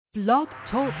Blog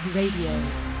Talk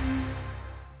Radio.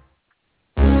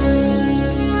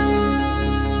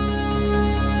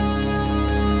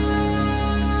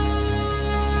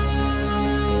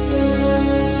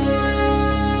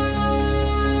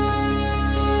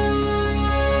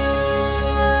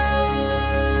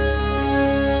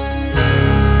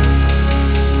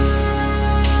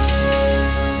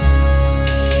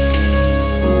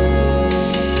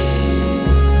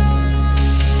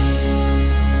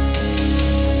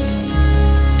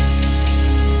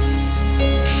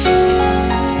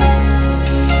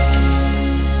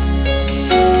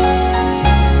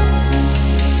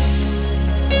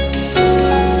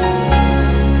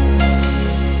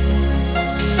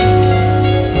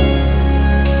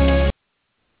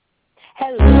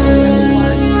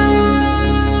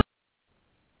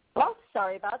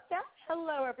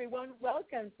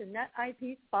 Welcome to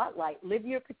NetIP Spotlight, Live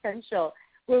Your Potential,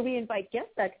 where we invite guest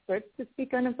experts to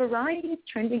speak on a variety of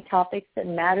trending topics that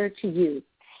matter to you.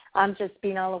 I'm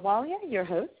Jasbina Ahluwalia, your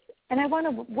host, and I want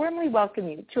to warmly welcome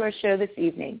you to our show this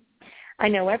evening. I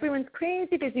know everyone's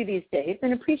crazy busy these days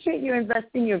and appreciate you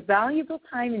investing your valuable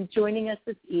time in joining us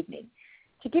this evening.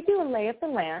 To give you a lay of the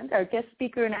land, our guest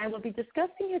speaker and I will be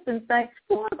discussing his insights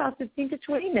for about 15 to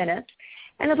 20 minutes.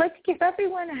 And I'd like to give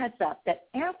everyone a heads up that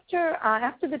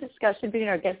after the discussion between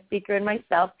our guest speaker and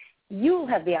myself, you'll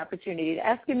have the opportunity to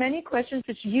ask him any questions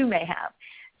which you may have.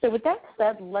 So with that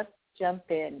said, let's jump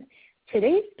in.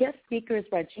 Today's guest speaker is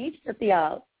Rajiv,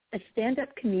 Satyal, a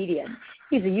stand-up comedian.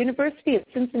 He's a University of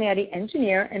Cincinnati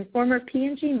engineer and former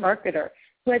P&G marketer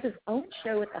who has his own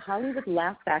show at the Hollywood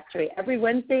Laugh Factory every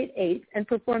Wednesday at 8 and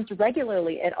performs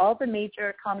regularly at all the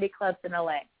major comedy clubs in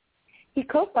L.A. He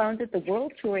co-founded the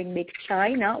world-touring Make Chai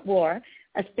Not War,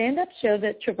 a stand-up show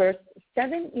that traversed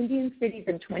 7 Indian cities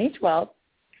in 2012,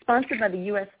 sponsored by the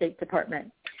U.S. State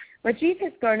Department. Rajiv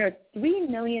has garnered 3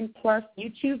 million-plus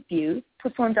YouTube views,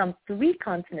 performed on 3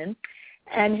 continents,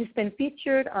 and has been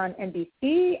featured on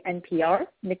NBC, NPR,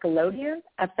 Nickelodeon,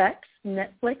 FX,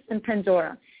 Netflix, and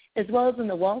Pandora, as well as in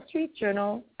the Wall Street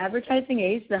Journal, Advertising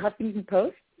Age, the Huffington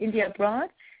Post, India Abroad,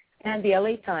 and the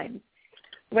LA Times.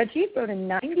 Rajiv wrote a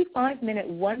 95-minute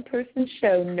one-person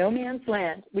show, No Man's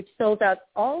Land, which sold out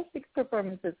all 6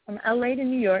 performances from LA to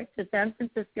New York to San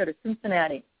Francisco to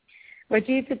Cincinnati.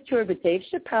 Rajiv has toured with Dave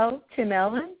Chappelle, Tim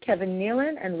Allen, Kevin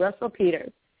Nealon, and Russell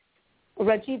Peters.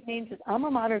 Rajiv named his alma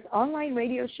mater's online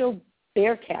radio show,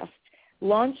 Bearcast,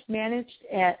 launched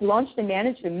and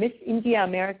managed the Miss India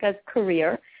America's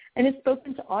career, and has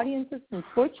spoken to audiences from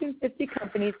Fortune 50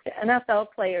 companies to NFL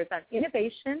players on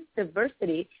innovation,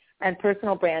 diversity, and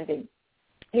personal branding.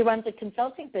 He runs a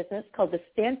consulting business called the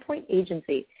Standpoint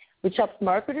Agency, which helps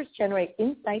marketers generate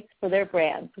insights for their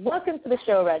brands. Welcome to the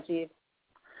show, Rajiv.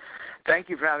 Thank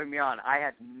you for having me on. I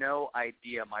had no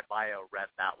idea my bio read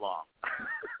that long.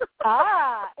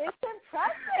 It's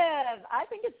impressive. I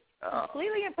think it's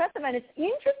completely impressive, and it's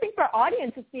interesting for our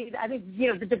audience to see. I think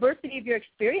the diversity of your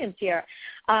experience here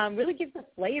really gives a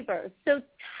flavor. So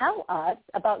tell us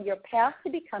about your path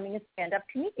to becoming a stand-up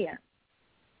comedian.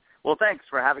 Well, thanks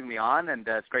for having me on, and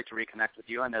it's great to reconnect with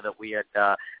you. I know that we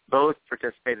had both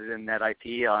participated in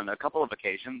NetIP on a couple of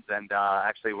occasions, and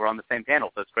actually we're on the same panel,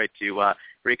 so it's great to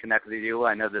reconnect with you.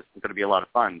 I know this is going to be a lot of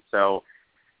fun. So,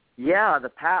 yeah, the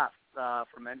path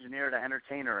from engineer to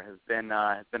entertainer has been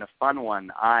a fun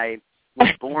one. I was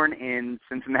born in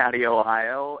Cincinnati,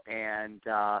 Ohio, and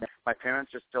my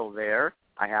parents are still there.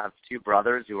 I have 2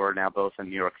 brothers who are now both in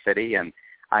New York City, and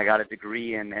I got a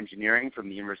degree in engineering from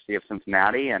the University of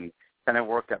Cincinnati, and then I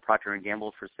worked at Procter &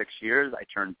 Gamble for 6 years. I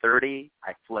turned 30.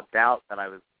 I flipped out that I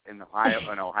was in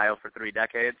Ohio for 3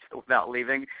 decades without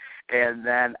leaving, and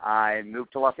then I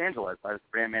moved to Los Angeles. I was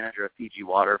brand manager of Fiji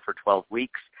Water for 12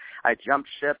 weeks. I jumped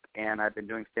ship, and I've been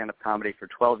doing stand-up comedy for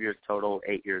 12 years total,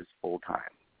 8 years full-time.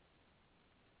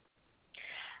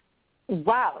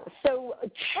 Wow. So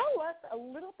tell us a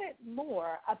little bit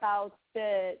more about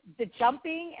the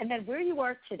jumping and then where you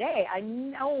are today. I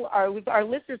know our listeners are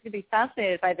going to be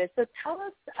fascinated by this. So tell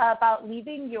us about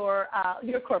leaving your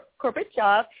corporate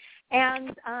job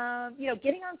and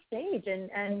getting on stage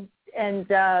and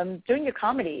doing your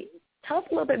comedy. Tell us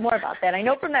a little bit more about that. I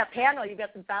know from that panel you've got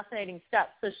some fascinating stuff.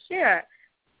 So share.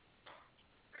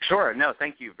 Sure. No,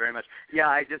 thank you very much. Yeah,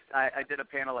 I did a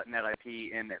panel at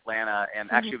NetIP in Atlanta, and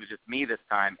actually it was just me this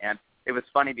time. And it was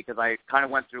funny because I kind of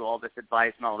went through all this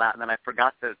advice and all that, and then I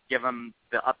forgot to give them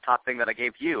the up top thing that I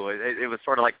gave you. It was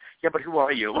sort of like, yeah, but who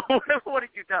are you? What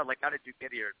did you do? Like, how did you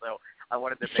get here? So I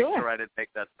wanted to make sure I didn't make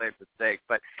that same mistake.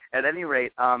 But at any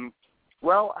rate,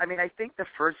 well, I mean, I think the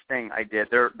first thing I did,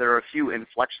 there are a few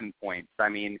inflection points. I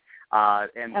mean,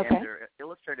 And they're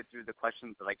illustrated through the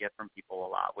questions that I get from people a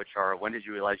lot, which are, when did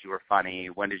you realize you were funny?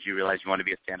 When did you realize you want to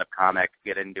be a stand-up comic,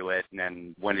 get into it? And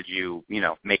then when did you,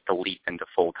 make the leap into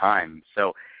full-time?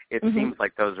 So it seems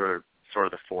like those are sort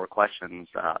of the four questions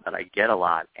that I get a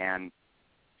lot. And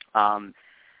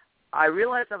I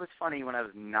realized I was funny when I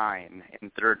was 9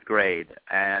 in 3rd grade,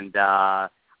 and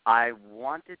I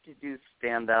wanted to do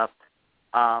stand-up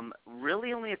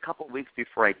really only a couple of weeks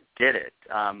before I did it.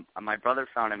 My brother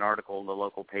found an article in the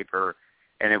local paper,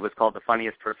 and it was called The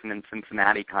Funniest Person in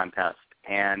Cincinnati Contest.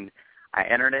 And I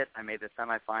entered it, I made the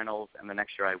semifinals, and the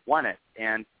next year I won it.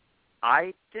 And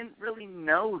I didn't really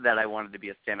know that I wanted to be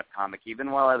a stand-up comic. Even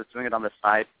while I was doing it on the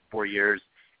side 4 years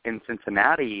in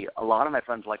Cincinnati, a lot of my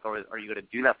friends were like, are you going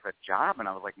to do that for a job? And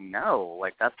I was like, no,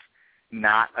 that's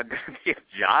not going to be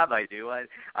a job I do.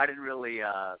 I didn't really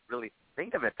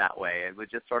think of it that way. It was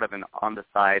just sort of an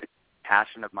on-the-side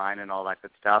passion of mine and all that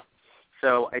good stuff.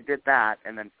 So I did that,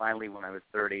 and then finally when I was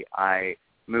 30, I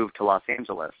moved to Los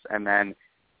Angeles. And then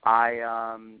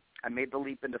I made the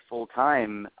leap into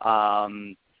full-time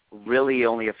really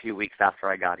only a few weeks after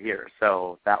I got here.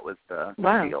 So that was the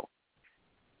deal.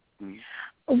 Mm-hmm.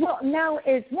 Well, now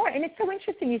it's more, and it's so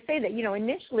interesting you say that,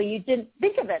 initially you didn't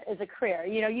think of it as a career.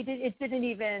 It didn't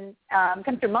even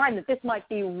come to mind that this might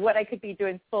be what I could be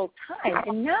doing full time.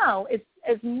 And now,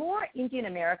 as more Indian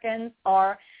Americans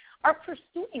are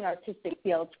pursuing artistic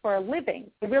fields for a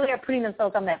living, they really are putting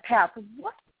themselves on that path.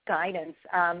 What guidance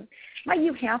might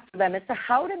you have for them as to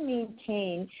how to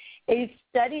maintain a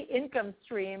steady income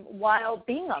stream while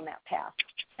being on that path?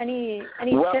 Any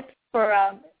tips for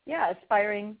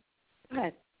aspiring? Go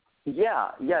ahead.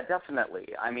 Yeah, definitely.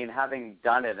 I mean, having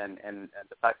done it and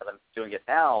the fact that I'm doing it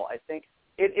now, I think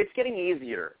it's getting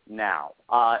easier now.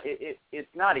 It's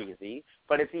not easy,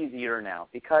 but it's easier now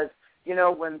because,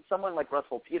 when someone like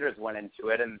Russell Peters went into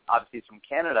it, and obviously he's from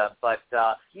Canada, but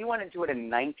he went into it in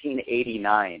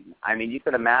 1989. I mean, you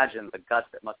could imagine the guts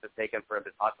it must have taken for him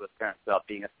to talk to his parents about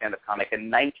being a stand-up comic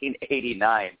in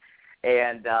 1989.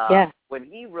 And when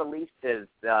he released his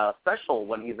special,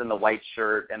 when he's in the white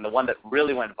shirt, and the one that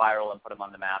really went viral and put him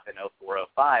on the map in 04,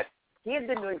 05, he had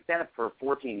been doing stand-up for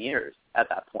 14 years at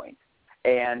that point.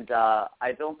 And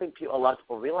I don't think a lot of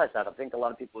people realize that. I think a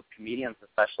lot of people with comedians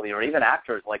especially, or even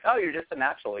actors, like, oh, you're just a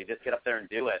natural. You just get up there and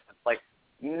do it. It's like,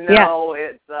 no,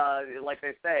 it's like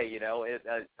they say,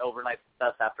 it's overnight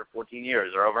success after 14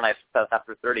 years or overnight success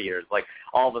after 30 years. Like,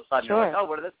 all of a sudden, you're like, oh,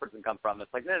 where did this person come from?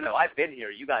 It's like, no, I've been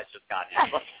here. You guys just got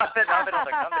here. I've been on the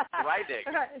come grinding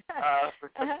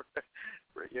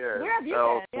for years. Where have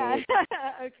you been?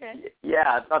 Yeah. Okay.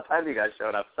 Yeah, it's about time you guys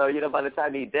showed up. So, by the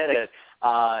time he did it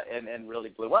and really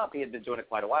blew up, he had been doing it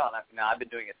quite a while. And I've been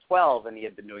doing it 12, and he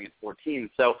had been doing it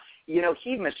 14. So,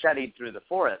 he macheted through the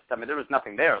forest. I mean, there was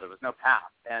nothing there. There was no path.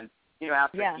 And,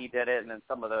 after he did it, and then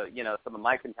some of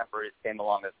my contemporaries came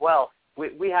along as well,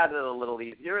 we had it a little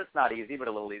easier. It's not easy, but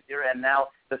a little easier. And now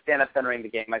the stand-ups entering the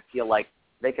game, I feel like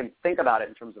they can think about it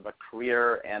in terms of a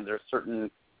career, and there's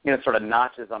certain, sort of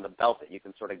notches on the belt that you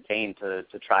can sort of gain to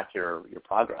track your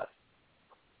progress.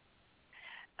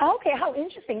 Okay, how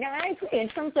interesting. Now, I agree. In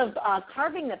terms of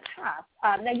carving the path,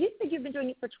 now you said you've been doing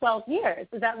it for 12 years.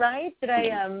 Is that right? Did I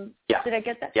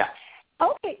get that? Yeah.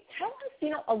 Okay, tell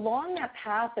us, along that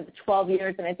path of 12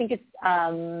 years, and I think it's,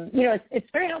 it's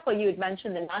very helpful. You had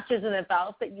mentioned the notches and the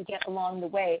belts that you get along the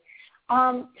way.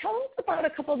 Tell us about a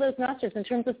couple of those notches in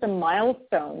terms of some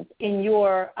milestones in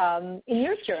your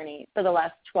journey for the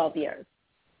last 12 years.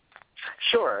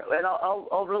 Sure, and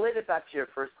I'll relate it back to your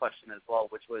first question as well,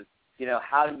 which was,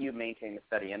 how do you maintain a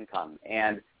steady income?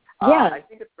 And I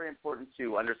think it's very important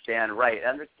to understand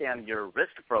your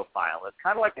risk profile. It's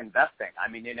kind of like investing. I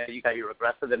mean, you got your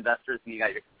aggressive investors and you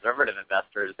got your conservative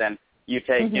investors, and you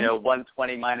take,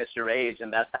 120 minus your age,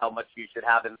 and that's how much you should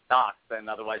have in stocks, and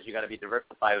otherwise you got to be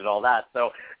diversified and all that.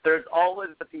 So there's always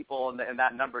the people, and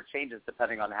that number changes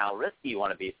depending on how risky you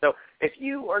want to be. So if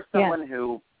you are someone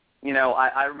who,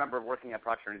 I remember working at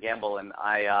Procter & Gamble, and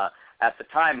I, at the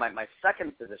time, my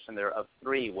second position there of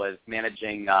 3 was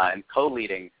managing and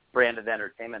co-leading branded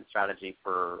entertainment strategy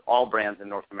for all brands in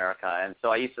North America. And so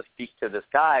I used to speak to this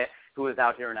guy who was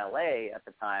out here in L.A. at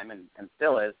the time and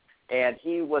still is, and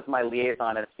he was my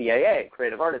liaison at CAA,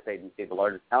 Creative Artists Agency, the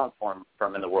largest talent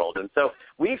firm in the world. And so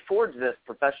we forged this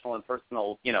professional and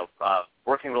personal,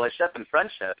 working relationship and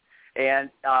friendship. And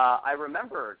I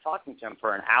remember talking to him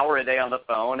for an hour a day on the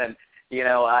phone, and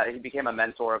he became a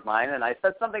mentor of mine. And I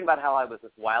said something about how I was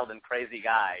this wild and crazy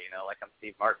guy, like I'm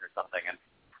Steve Martin or something. And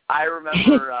I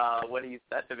remember what he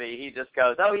said to me. He just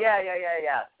goes, oh, yeah.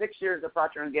 6 years at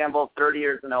Procter & Gamble, 30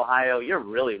 years in Ohio. You're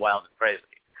really wild and crazy.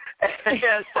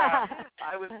 And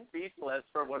I was speechless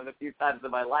for one of the few times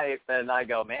in my life, and I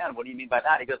go, man, what do you mean by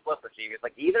that? He goes, look, Rajiv, it's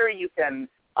like either you can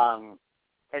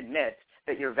admit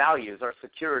that your values are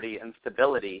security and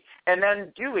stability, and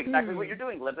then do exactly what you're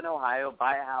doing. Live in Ohio,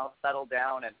 buy a house, settle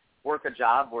down, and work a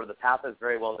job where the path is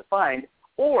very well defined.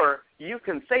 Or you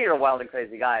can say you're a wild and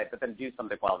crazy guy, but then do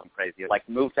something wild and crazy, like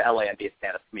move to LA and be a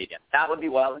stand-up comedian. That would be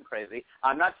wild and crazy.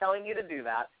 I'm not telling you to do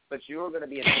that, but you are going to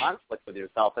be in conflict with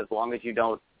yourself as long as you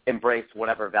don't embrace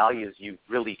whatever values you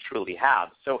really, truly have.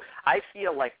 So I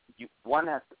feel like one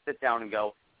has to sit down and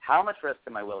go, how much risk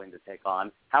am I willing to take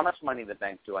on? How much money in the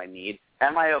bank do I need?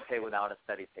 Am I okay without a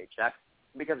steady paycheck?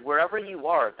 Because wherever you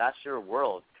are, that's your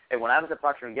world. And when I was at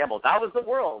Procter & Gamble, that was the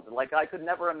world. Like, I could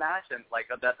never imagine, like,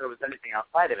 that there was anything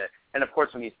outside of it. And, of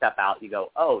course, when you step out, you go,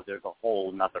 oh, there's a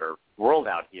whole other world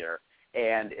out here.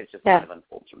 And it just kind of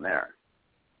unfolds from there.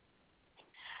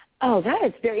 Oh, that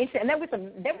is very interesting. And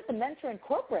there was a mentor in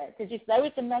corporate. That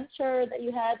was a mentor that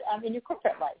you had in your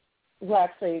corporate life who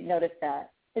actually noticed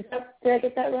that. Did I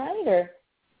get that right? Or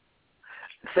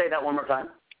say that one more time.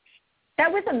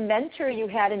 That was a mentor you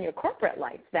had in your corporate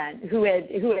life then, who had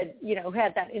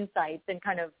had that insight and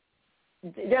kind of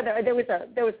there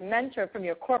was a mentor from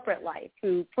your corporate life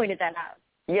who pointed that out.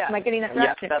 Yeah. Am I getting that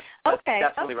right? Yeah, that's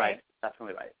definitely right.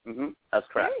 Definitely right. Mm-hmm. That's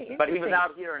correct. But he was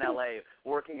out here in LA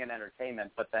working in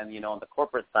entertainment, but then, on the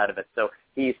corporate side of it. So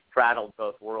he straddled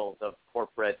both worlds of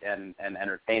corporate and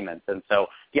entertainment. And so,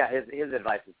 yeah, his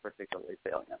advice is particularly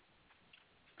salient.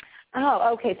 Oh,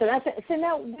 okay. So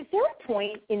now, was there a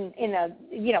point in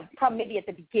probably maybe at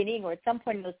the beginning or at some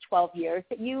point in those 12 years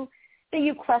that you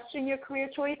questioned your career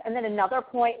choice, and then another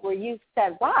point where you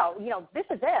said, wow, this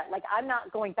is it. Like, I'm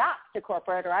not going back to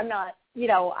corporate, or I'm not,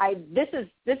 this is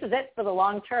it for the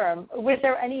long term. Was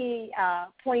there any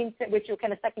points at which you were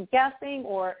kind of second guessing,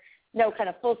 or no, kind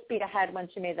of full speed ahead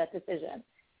once you made that decision?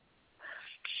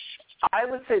 I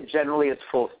would say generally it's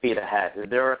full speed ahead.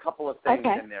 There are a couple of things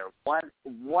in there.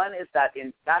 One is that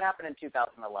that happened in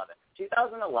 2011.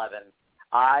 2011,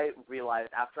 I realized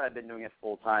after I'd been doing it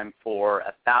full time for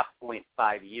at that point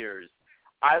 5 years,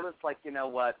 I was like, you know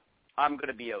what, I'm going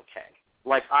to be okay.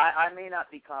 Like I may not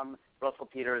become Russell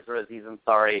Peters or Aziz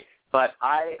Ansari, but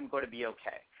I am going to be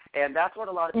okay. And that's what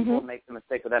a lot of people make the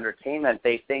mistake with entertainment.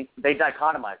 They think they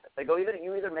dichotomize it. They go,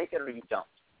 you either make it or you don't.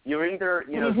 You're either,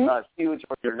 huge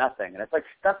or you're nothing. And it's like,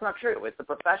 that's not true. It's a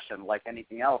profession like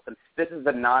anything else. And this is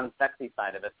the non-sexy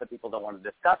side of it, so people don't want to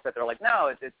discuss it. They're like,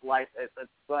 no, it's life, it's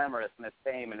glamorous, and it's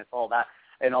fame, and it's all that,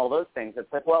 and all those things.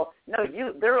 It's like, well, no,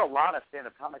 there are a lot of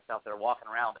stand-up comics out there walking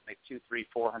around that make $200,000,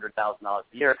 $300,000, $400,000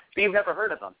 a year, but you've never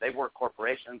heard of them. They work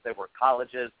corporations, they work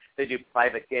colleges, they do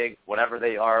private gigs, whatever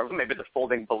they are. Maybe they're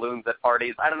folding balloons at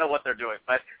parties. I don't know what they're doing,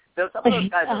 but some of those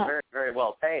guys are very, very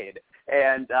well paid.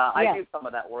 And I do some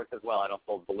of that work as well. I don't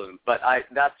fold balloons, but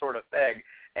that sort of thing.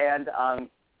 And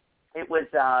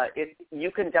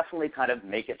you can definitely kind of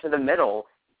make it to the middle,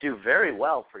 do very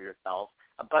well for yourself,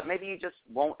 but maybe you just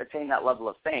won't attain that level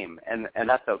of fame, and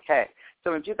that's okay.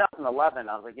 So in 2011,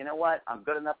 I was like, you know what? I'm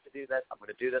good enough to do this. I'm going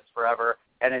to do this forever.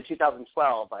 And in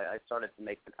 2012, I started to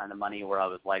make the kind of money where I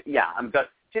was like, yeah, I'm good.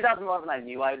 2011, I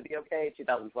knew I would be okay.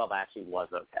 2012, I actually was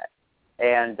okay.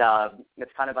 And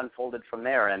it's kind of unfolded from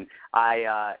there. And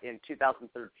in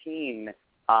 2013,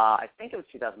 I think it was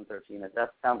 2013.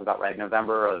 That sounds about right.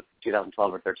 November of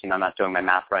 2012 or 13. I'm not doing my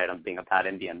math right. I'm being a bad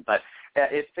Indian. But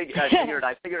I figured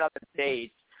out the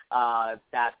date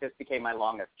that this became my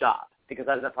longest job, because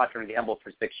I was at Procter & Gamble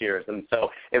for 6 years. And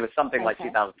so it was something like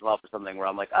 2012 or something where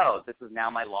I'm like, oh, this is now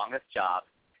my longest job,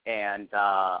 and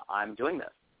I'm doing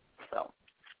this. So.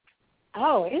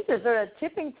 Oh, is there a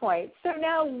tipping point? So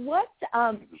now what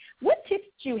tips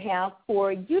do you have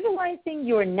for utilizing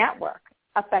your network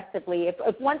effectively?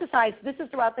 If one decides this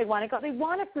is the route they want to go, they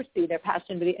want to pursue their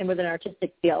passion within an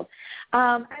artistic field,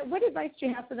 what advice do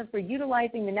you have for them for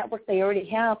utilizing the network they already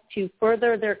have to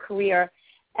further their career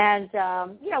and,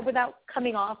 without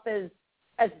coming off as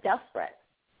desperate?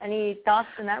 Any thoughts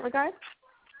in that regard?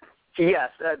 Yes,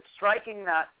 striking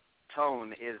that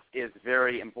tone is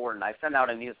very important. I send out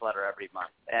a newsletter every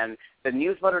month, and the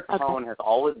newsletter tone has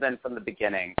always been from the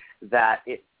beginning that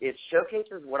it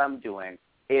showcases what I'm doing.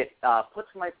 It puts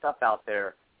my stuff out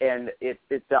there, and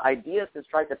the idea is to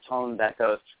strike a tone that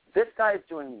goes, this guy's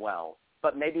doing well,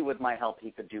 but maybe with my help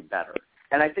he could do better.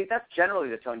 And I think that's generally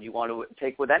the tone you want to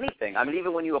take with anything. I mean,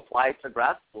 even when you apply to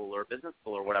grad school or business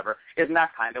school or whatever, isn't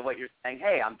that kind of what you're saying?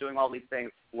 Hey, I'm doing all these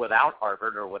things without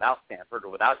Harvard or without Stanford or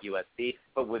without USC,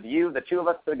 but with you, the two of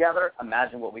us together,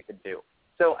 imagine what we could do.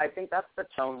 So I think that's the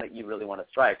tone that you really want to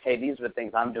strike. Hey, these are the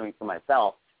things I'm doing for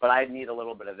myself, but I need a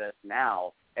little bit of this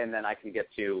now, and then I can get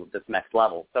to this next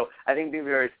level. So I think be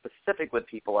very specific with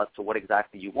people as to what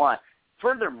exactly you want.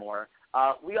 Furthermore,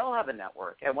 we all have a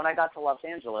network. And when I got to Los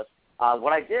Angeles,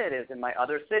 what I did is in my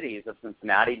other cities of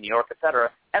Cincinnati, New York, et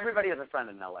cetera, everybody has a friend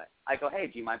in L.A. I go, hey,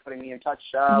 do you mind putting me in touch,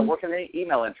 working an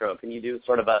email intro? Can you do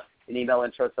sort of an email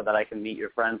intro so that I can meet your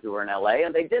friends who are in L.A.?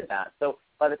 And they did that. So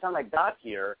by the time I got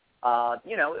here,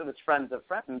 it was friends of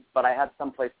friends, but I had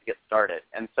some place to get started.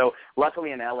 And so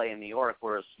luckily in L.A. and New York,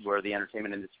 where the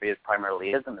entertainment industry primarily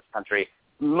is in this country,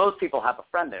 most people have a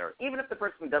friend there. Even if the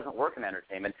person doesn't work in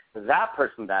entertainment, that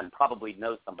person then probably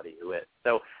knows somebody who is.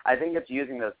 So I think it's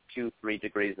using those 2-3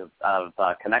 degrees of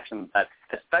connections that,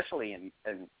 especially in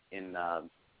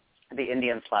the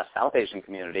Indian/South Asian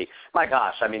community, my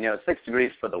gosh, 6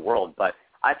 degrees for the world, but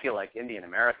I feel like Indian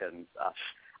Americans,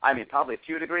 probably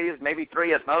 2 degrees, maybe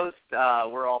 3 at most.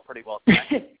 We're all pretty well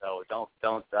connected, so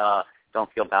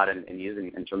don't feel bad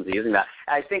in terms of using that.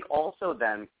 I think also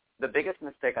then, the biggest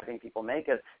mistake I think people make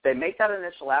is they make that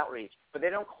initial outreach, but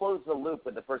they don't close the loop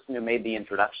with the person who made the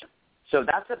introduction. So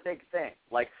that's a big thing.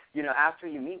 Like, after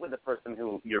you meet with the person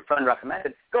who your friend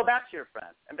recommended, go back to your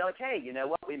friend and be like, hey, you know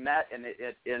what, we met and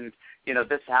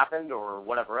this happened or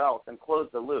whatever else, and close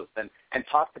the loop and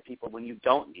talk to people when you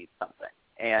don't need something.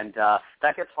 And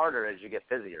that gets harder as you get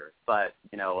busier. But,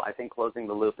 I think closing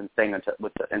the loop and staying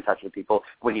in touch with people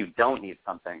when you don't need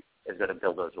something is going to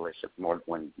build those relationships more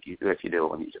than if you do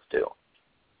it when you just do.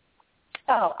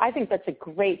 Oh, I think that's a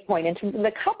great point. And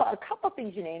a couple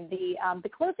things you named, the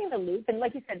closing the loop, and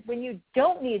like you said, when you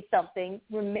don't need something,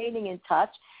 remaining in touch,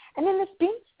 and then this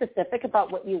being specific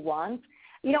about what you want.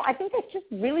 I think that just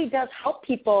really does help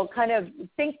people kind of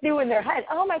think through in their head,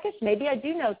 oh, my gosh, maybe I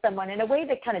do know someone, in a way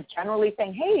that kind of generally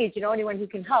saying, hey, do you know anyone who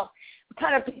can help?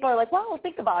 Kind of people are like, well,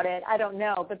 think about it. I don't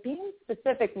know. But being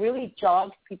specific really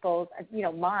jogs people's,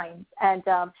 minds. And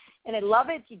I love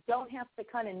it. You don't have to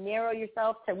kind of narrow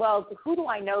yourself to, well, who do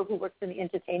I know who works in the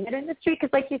entertainment industry?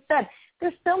 Because like you said,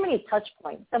 there's so many touch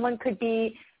points. Someone could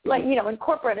be like, in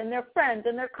corporate and their friends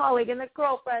and their colleague and their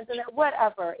girlfriends and their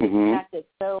whatever is connected.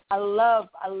 So I love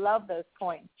those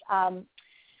points.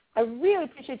 I really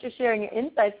appreciate you sharing your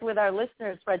insights with our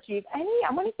listeners, Rajiv.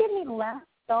 I want to give any last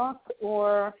thoughts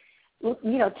or,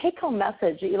 take-home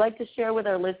message that you'd like to share with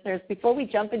our listeners before we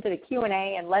jump into the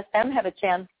Q&A and let them have a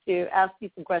chance to ask you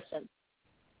some questions.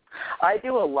 I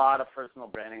do a lot of personal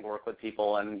branding work with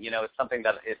people, and, it's something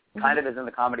that it kind of is in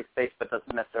the comedy space but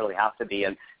doesn't necessarily have to be.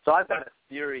 And so I've got a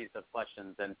series of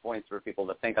questions and points for people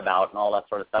to think about and all that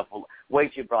sort of stuff, way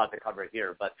too broad to cover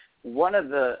here. But one of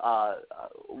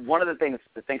the things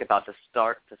to think about to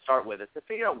start with is to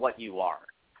figure out what you are.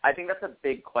 I think that's a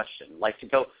big question, like to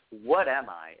go, what am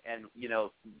I? And,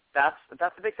 that's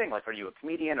a big thing. Like, are you a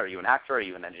comedian? Are you an actor? Are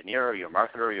you an engineer? Are you a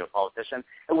marketer? Are you a politician?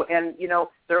 And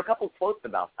there are a couple of quotes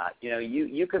about that.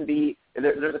 You can be,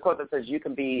 there's a quote that says you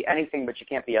can be anything, but you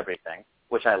can't be everything,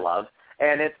 which I love.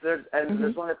 And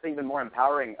there's one that's even more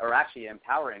empowering,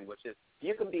 which is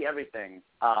you can be everything,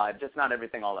 just not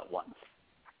everything all at once.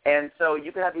 And so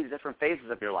you could have these different phases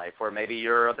of your life where maybe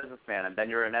you're a businessman and then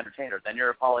you're an entertainer, then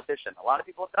you're a politician. A lot of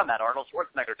people have done that. Arnold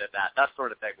Schwarzenegger did that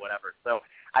sort of thing, whatever. So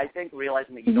I think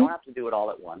realizing that you don't have to do it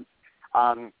all at once,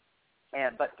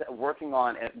 but working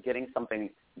on getting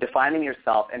something, defining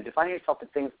yourself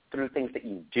through things that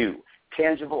you do,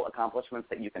 tangible accomplishments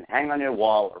that you can hang on your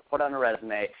wall or put on a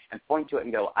resume and point to it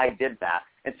and go, I did that,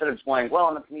 instead of just going, well,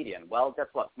 I'm a comedian. Well, guess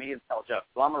what? Comedians tell jokes.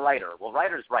 Well, I'm a writer. Well,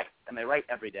 writers write, and they write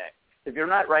every day. If you're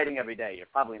not writing every day, you're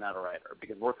probably not a writer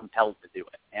because we're compelled to do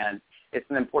it. And it's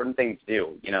an important thing to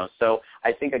do, So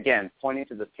I think, again, pointing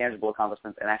to the tangible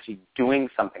accomplishments and actually doing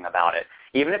something about it,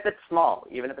 even if it's small,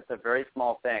 even if it's a very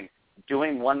small thing,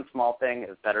 doing one small thing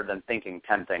is better than thinking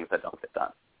 10 things that don't get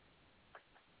done.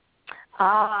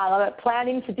 I love it.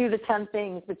 Planning to do the 10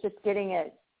 things, but just getting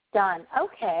it done.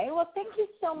 Okay. Well, thank you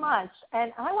so much.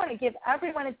 And I want to give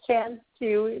everyone a chance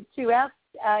to ask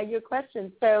your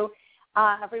questions. So,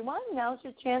 everyone, now's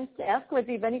your chance to ask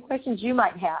Rajiv any questions you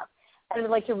might have. And I'd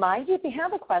like to remind you, if you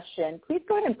have a question, please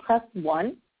go ahead and press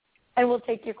 1, and we'll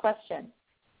take your question.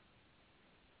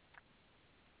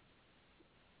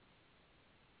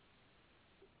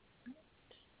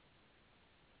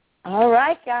 All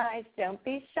right, guys, don't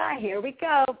be shy. Here we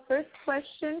go. First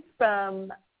question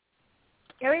from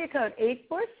area code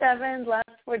 847, last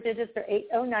 4 digits are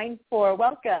 8094.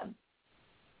 Welcome.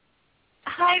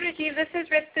 Hi, Rajiv. This is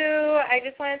Ritu. I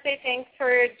just want to say thanks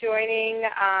for joining.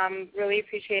 Really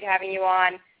appreciate having you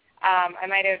on. I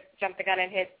might have jumped the gun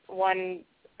and hit 1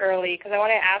 early because I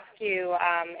want to ask you,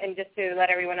 and just to let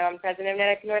everyone know I'm president of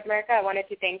NetIP North America, I wanted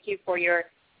to thank you for your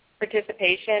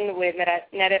participation with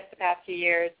NetIP the past few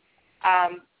years.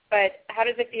 but how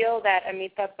does it feel that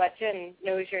Amitabh Bachchan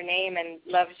knows your name and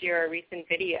loves your recent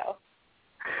video?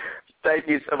 Thank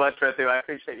you so much, Ritu. I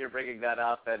appreciate you bringing that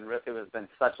up, and Ritu has been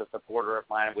such a supporter of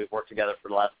mine. We've worked together for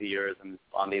the last few years and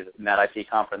on these NetIP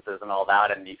conferences and all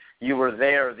that, and you were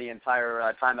there the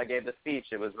entire time I gave the speech.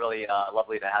 It was really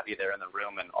lovely to have you there in the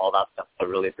room and all that stuff, so I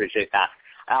really appreciate that.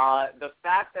 The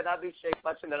fact that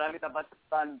Amitabh Bachchan's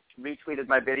son retweeted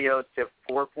my video to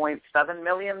 4.7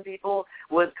 million people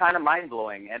was kind of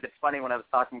mind-blowing, and it's funny when I was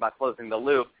talking about closing the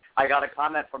loop, I got a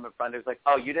comment from a friend who's like,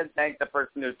 "Oh, you didn't thank the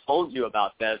person who told you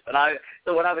about this." And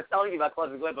so when I was telling you about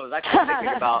closing the loop, I was actually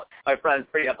thinking about my friend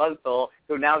Priya Bansal,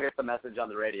 who now gets the message on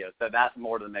the radio. So that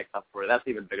more than makes up for it. That's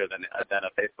even bigger than a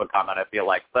Facebook comment, I feel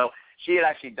like. So she had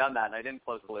actually done that, and I didn't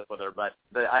close the loop with her. But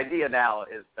the idea now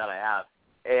is that I have.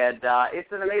 And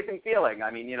it's an amazing feeling.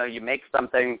 I mean, you make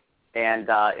something, and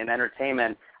in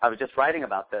entertainment, I was just writing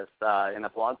about this in a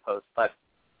blog post, but,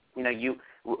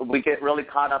 we get really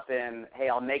caught up in, hey,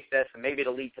 I'll make this, and maybe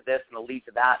it'll lead to this, and it'll lead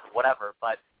to that, whatever.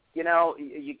 But,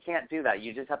 you can't do that.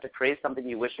 You just have to create something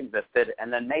you wish existed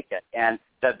and then make it. And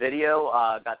that video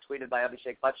got tweeted by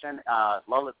Abhishek Bachchan.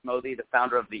 Lalit Modi, the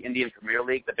founder of the Indian Premier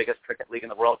League, the biggest cricket league in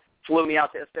the world, flew me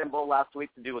out to Istanbul last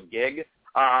week to do a gig.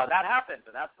 That happened,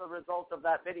 and that's the result of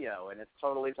that video. And it's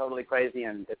totally, totally crazy,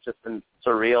 and it's just been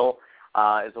surreal.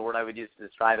 Is the word I would use to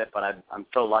describe it, but I'm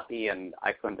so lucky, and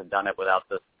I couldn't have done it without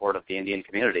the support of the Indian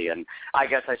community, and I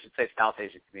guess I should say South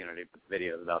Asian community, but the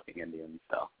video is about being Indian,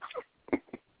 so.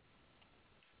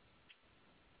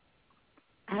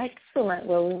 Excellent.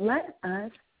 Well,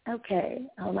 okay,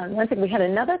 hold on one second. We had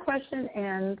another question,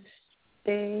 and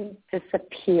they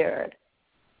disappeared.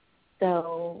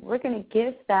 So we're going to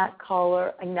give that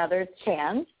caller another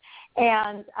chance.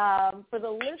 And for the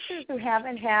listeners who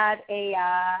haven't had a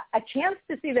chance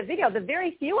to see the video, the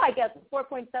very few, I guess,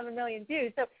 4.7 million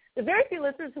views. So the very few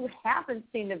listeners who haven't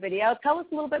seen the video, tell us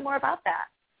a little bit more about that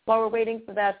while we're waiting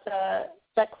for that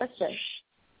question.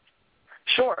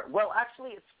 Sure. Well,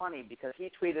 actually, it's funny because he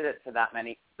tweeted it to that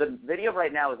many. The video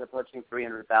right now is approaching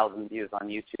 300,000 views on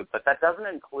YouTube, but that doesn't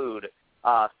include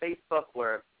Facebook,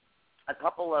 where a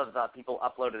couple of people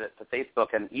uploaded it to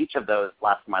Facebook, and each of those,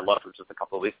 last time I looked, which was a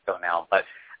couple of weeks ago now, but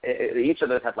each of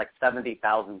those had like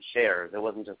 70,000 shares. It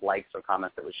wasn't just likes or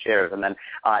comments, it was shares. And then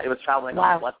it was traveling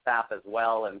on WhatsApp as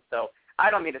well. And so I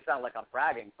don't mean to sound like I'm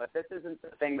bragging, but this isn't the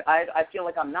thing. I feel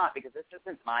like I'm not, because this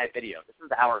isn't my video. This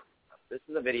is our This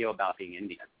is a video about being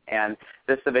Indian, and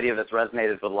this is a video that's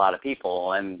resonated with a lot of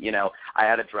people. And, I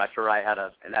had a director, I had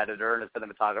an editor and a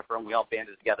cinematographer, and we all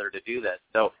banded together to do this.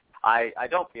 So I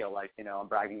don't feel like, I'm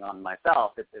bragging on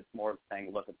myself. It's more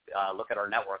saying, look at our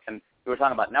network. And we were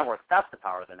talking about networks. That's the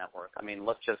power of the network. I mean,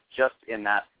 look just in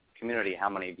that community, how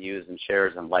many views and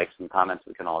shares and likes and comments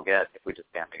we can all get if we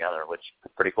just band together, which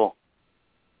is pretty cool.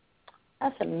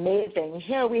 That's amazing.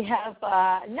 Here we have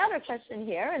another question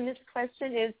here, and this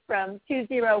question is from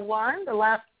 201. The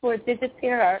last four digits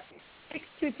here are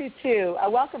 6222.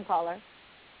 Welcome, caller.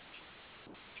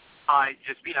 Hi,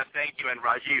 Jasbina, thank you, and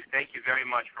Rajiv, thank you very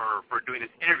much for doing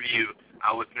this interview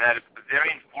with NetIP.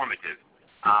 Very informative.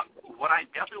 What I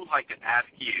definitely would like to ask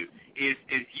you is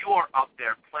you are up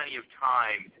there plenty of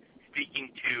times speaking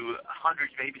to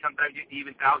hundreds, maybe sometimes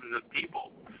even thousands of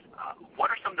people. What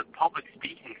are some of the public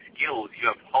speaking skills you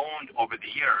have honed over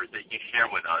the years that you can share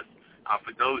with us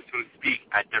for those who speak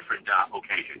at different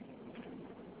occasions?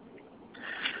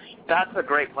 That's a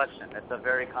great question. It's a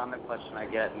very common question I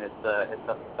get, and it's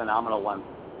a phenomenal one.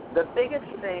 The biggest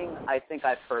thing I think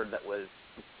I've heard that was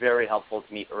very helpful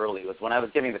to me early was when I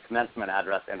was giving the commencement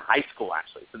address in high school,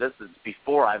 actually. So this is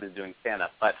before I was doing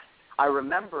stand-up. But I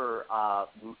remember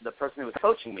the person who was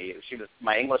coaching me, she was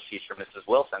my English teacher, Mrs.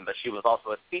 Wilson, but she was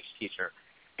also a speech teacher.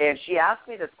 And she asked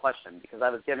me this question because I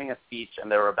was giving a speech,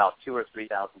 and there were about 2,000 or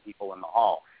 3,000 people in the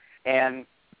hall. And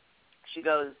she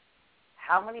goes,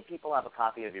 how many people have a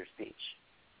copy of your speech?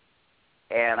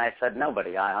 And I said,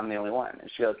 nobody. I'm the only one. And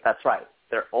she goes, that's right.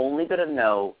 They're only going to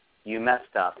know you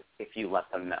messed up if you let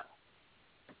them know.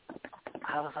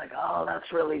 I was like, oh,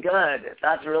 that's really good.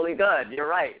 That's really good. You're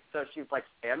right. So she's like,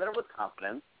 stand there with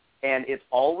confidence, and it's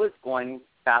always going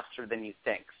faster than you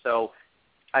think. So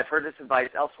I've heard this advice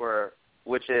elsewhere,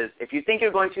 which is if you think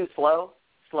you're going too slow,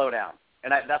 slow down.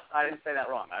 And I didn't say that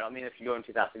wrong. I don't mean if you're going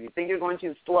too fast. If you think you're going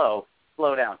too slow,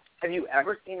 slow down. Have you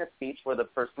ever seen a speech where the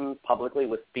person publicly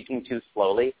was speaking too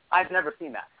slowly? I've never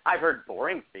seen that. I've heard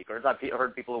boring speakers. I've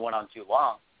heard people who went on too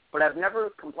long. But I've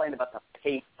never complained about the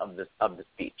pace of the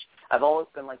speech. I've always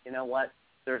been like, you know what?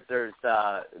 There's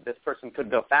this person could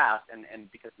go fast,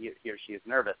 and because he or she is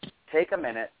nervous, take a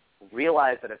minute,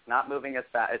 realize that it's not moving as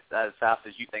fast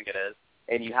as you think it is,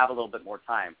 and you have a little bit more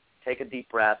time. Take a deep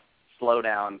breath, slow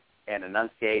down and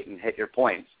enunciate and hit your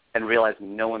points and realize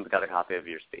no one's got a copy of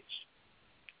your speech.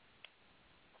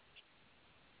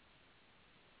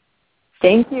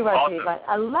 Thank you, Rajiv. Awesome.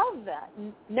 I love that.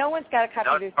 No one's got a copy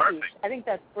of your speech. I think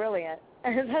that's brilliant.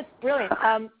 That's brilliant.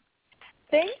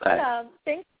 Thanks.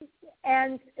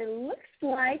 And it looks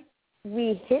like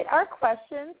we hit our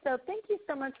questions. So thank you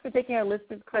so much for taking our list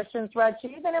of questions,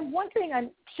 Rajiv. And I'm wondering, I'm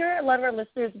sure a lot of our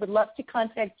listeners would love to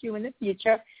contact you in the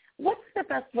future. What's the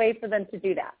best way for them to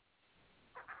do that?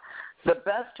 The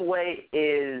best way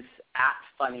is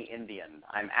 @FunnyIndian.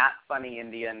 I'm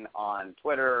 @FunnyIndian on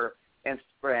Twitter,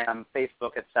 Instagram,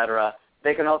 Facebook, etc.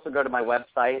 They can also go to my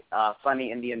website,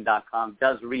 funnyindian.com.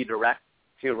 Does redirect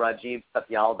to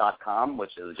RajivSatyal.com,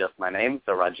 which is just my name,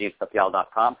 so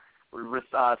RajivSatyal.com.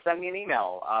 Send me an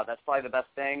email. That's probably the best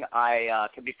thing. I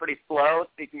can be pretty slow,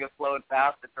 speaking of slow and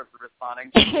fast in terms of responding,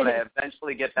 but I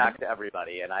eventually get back to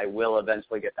everybody, and I will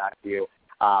eventually get back to you.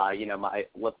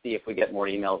 Let's see if we get more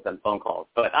emails than phone calls.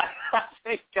 But I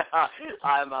think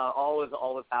I'm always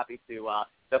happy to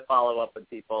follow up with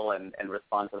people and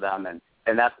respond to them.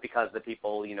 And that's because the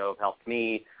people, have helped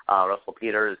me, Russell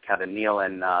Peters, Kevin Neal,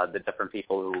 and the different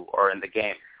people who are in the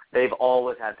game. They've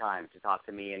always had time to talk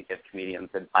to me and give comedians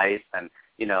advice and,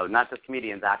 not just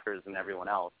comedians, actors, and everyone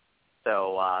else.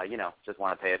 So, just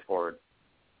want to pay it forward.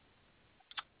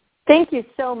 Thank you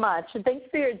so much, and thanks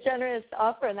for your generous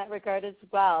offer in that regard as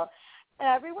well.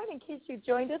 Everyone, in case you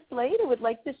joined us late and would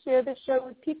like to share the show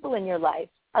with people in your life,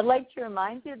 I'd like to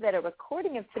remind you that a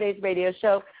recording of today's radio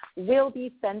show will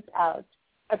be sent out.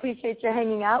 I appreciate you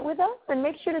hanging out with us, and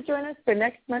make sure to join us for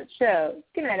next month's show.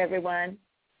 Good night, everyone.